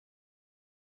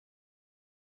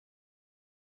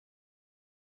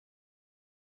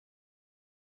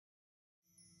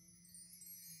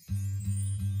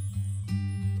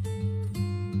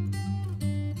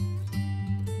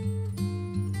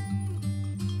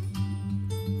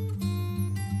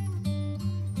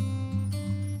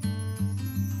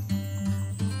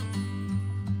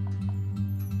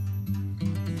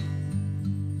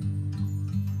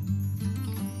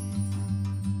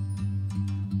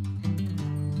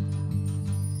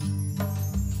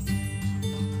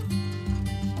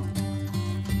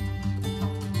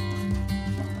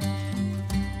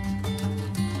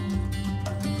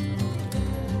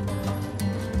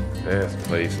This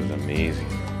place is amazing.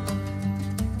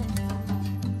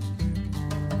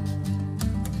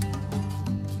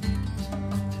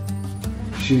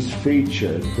 She's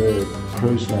featured the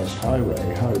Crow's Nest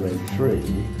Highway, Highway 3,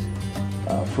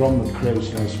 from the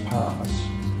Crow's Nest Pass,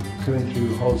 going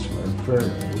through Homestead,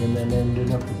 Fernie, and then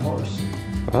ending up in Horsey.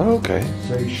 Oh, okay.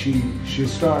 So she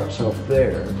starts off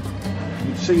there.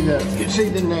 You see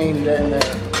the name down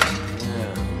there?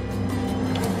 Yeah.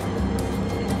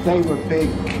 They were big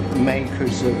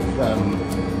makers of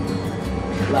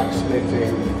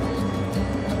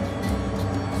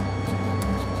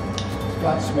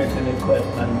blacksmithing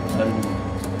equipment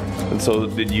And so,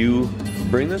 did you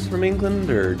bring this from England,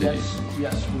 or did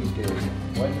yes, we did.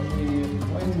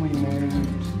 When we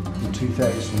moved in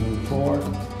 2004,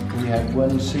 we had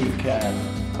one sea can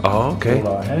Oh, okay. for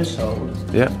our household.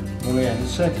 Yeah. And we had a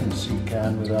second sea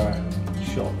can with our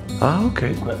shop Oh,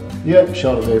 okay. equipment. The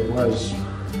upshot of it was,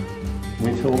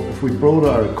 we thought if we brought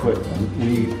our equipment,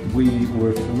 we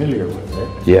were familiar with it.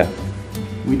 Yeah.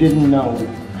 We didn't know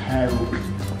how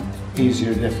easy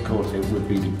or difficult it would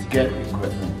be to get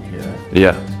equipment here.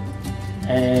 Yeah.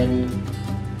 And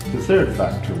the third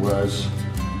factor was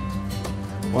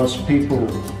people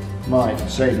might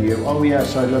say to you, oh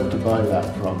yes, I'd love to buy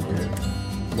that from you.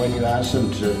 When you ask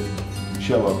them to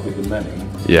show up with the money,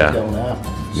 Yeah. it don't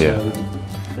happen. Yeah.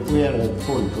 So we had a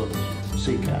 40-foot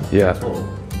sea can Yeah. full.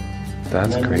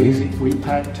 That's And then crazy. We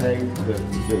packed out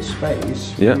the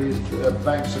space Yeah. with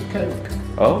bags of Coke.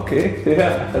 Okay.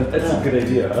 Yeah. That's a good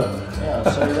idea. Huh? Yeah,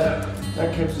 so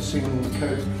that kept us in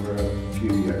Coke for a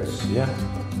few years. Yeah.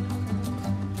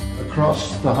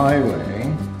 Across the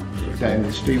highway, down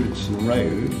the Stevenson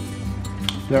Road,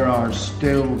 there are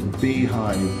still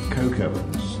beehive coke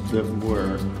ovens that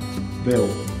were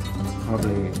built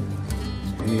probably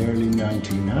in the early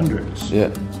 1900s Yeah.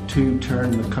 to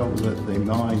turn the coal that they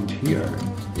mined here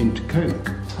into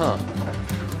coke. Huh.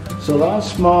 So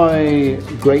that's my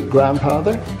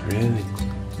great-grandfather Really?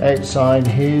 outside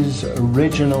his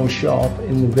original shop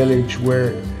in the village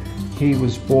where he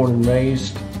was born and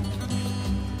raised.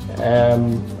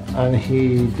 And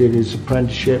he did his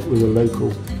apprenticeship with a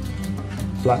local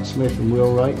blacksmith and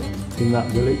wheelwright in that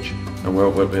village. And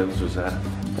what village was that?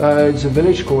 It's a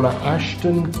village called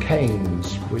Ashton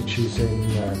Cairns, which is in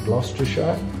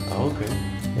Gloucestershire. Oh, okay.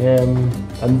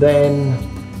 And then,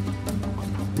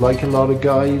 like a lot of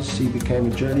guys, he became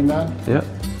a journeyman. Yeah.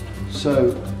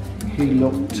 So he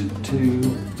looked to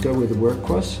go where the work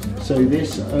was. So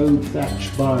this old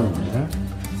thatched barn there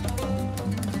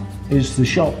is the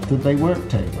shop that they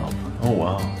worked out of. Oh,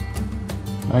 wow.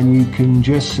 And you can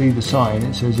just see the sign,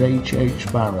 it says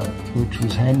H.H. Barrett, which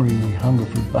was Henry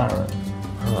Hungerford Barrett.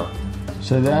 Huh.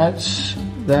 So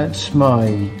that's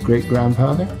my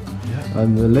great-grandfather. Yeah.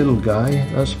 And the little guy,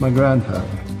 that's my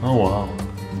grandfather. Oh, wow.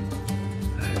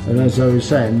 And as I was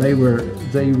saying, they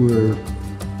were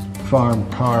farm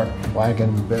cart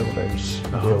wagon builders,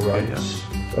 wheelwrights,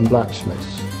 and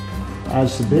blacksmiths.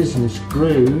 As the business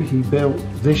grew, he built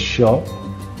this shop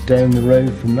down the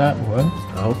road from that one.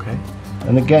 Okay.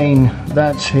 And again,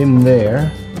 that's him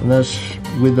there, and that's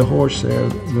with the horse there,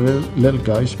 the little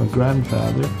guy's my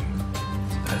grandfather.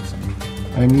 That's neat.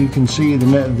 And you can see the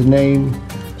name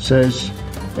says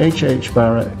H.H.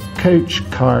 Barrett, coach,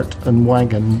 cart and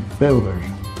wagon builder.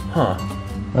 Huh.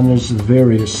 And there's the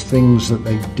various things that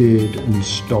they did and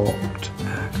stocked.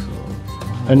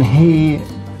 Excellent. And he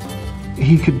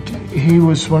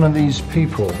was one of these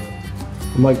people,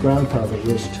 and my grandfather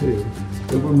was too,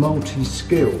 that were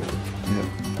multi-skilled.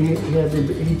 Yeah.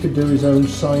 He could do his own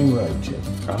sign writing.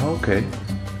 Oh, okay.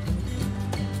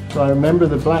 So I remember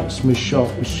the blacksmith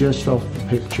shop was just off the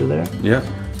picture there, Yeah.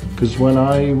 because when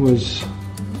I was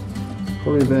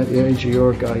probably about the age of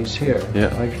your guys here,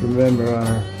 Yeah. I can remember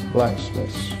our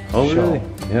blacksmith's Oh, shop really?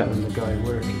 Yeah. and the guy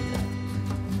working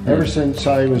there. Ever since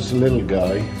I was a little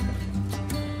guy,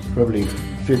 probably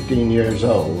 15 years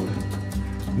old,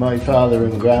 my father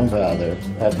and grandfather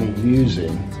had me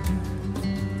using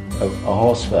a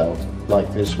horse felt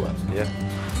like this one. Yeah.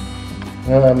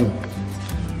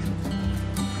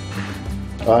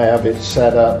 I have it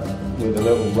set up with a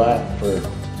little rack for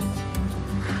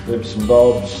bits and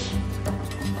bobs,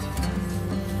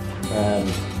 and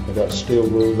I've got steel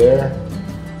wool there.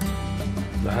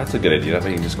 That's a good idea. That way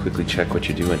you can just quickly check what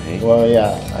you're doing, hey? Well,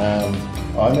 yeah,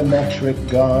 I'm a metric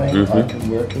guy. Mm-hmm. I can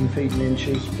work in feet and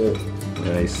inches, but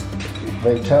Nice.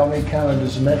 they tell me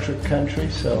Canada's a metric country,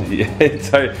 so. Yeah, it's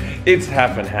hard. It's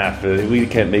half and half. We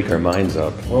can't make our minds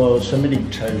up. Well, somebody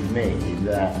told me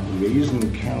that the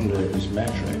reason Canada is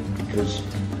metric because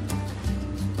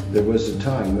there was a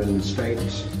time when the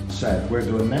States said, we're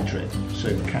going metric. So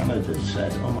Canada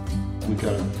said, oh, we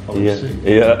got to follow Yeah, suit.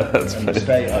 yeah, that's And the right.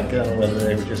 state, I don't know whether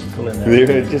they were just pulling their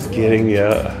They hair were just out. kidding,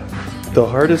 yeah. The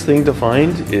hardest thing to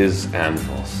find is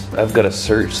anvils. I've got a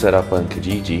search set up on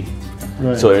Kijiji,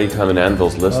 Right. so anytime an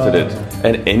anvil's listed, Oh.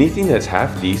 and anything that's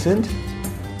half decent,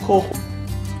 oh.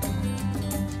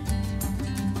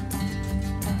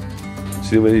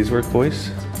 See the way these work, boys?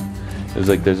 It's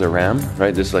like there's a ram,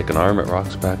 right? This is like an arm, it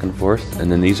rocks back and forth,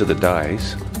 and then these are the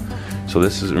dies. So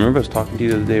this is, remember I was talking to you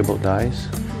the other day about dies?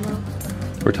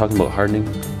 We're talking about hardening.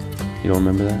 You don't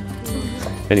remember that?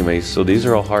 Anyways, so these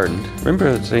are all hardened. Remember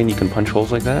I was saying you can punch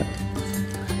holes like that?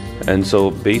 And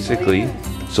so basically,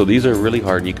 so these are really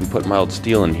hard. You can put mild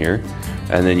steel in here,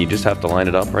 and then you just have to line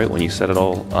it up right when you set it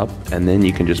all up, and then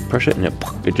you can just push it, and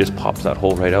it just pops that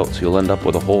hole right out. So you'll end up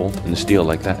with a hole in the steel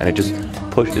like that, and it just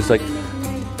pushes. It's like,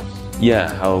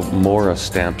 yeah, how Mora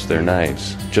stamps their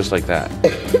knives, just like that.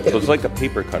 So it's like a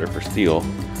paper cutter for steel.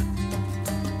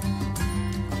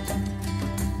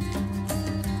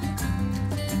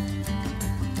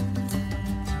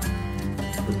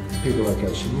 People like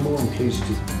us are more than pleased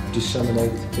to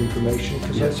disseminate information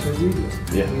because that's how we live.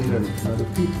 Yeah. We learn from other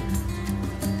people.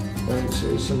 And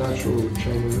it's a natural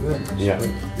chain of events.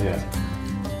 yeah.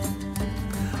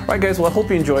 All right, guys, well, I hope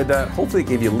you enjoyed that. Hopefully it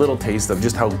gave you a little taste of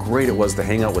just how great it was to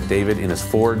hang out with David in his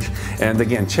forge. And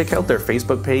again, check out their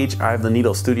Facebook page, I Have the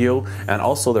Needle Studio, and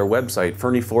also their website,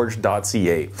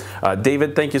 fernieforge.ca.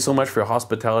 David, thank you so much for your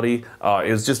hospitality.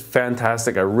 It was just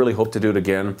fantastic. I really hope to do it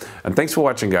again. And thanks for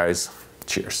watching, guys.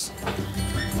 Cheers.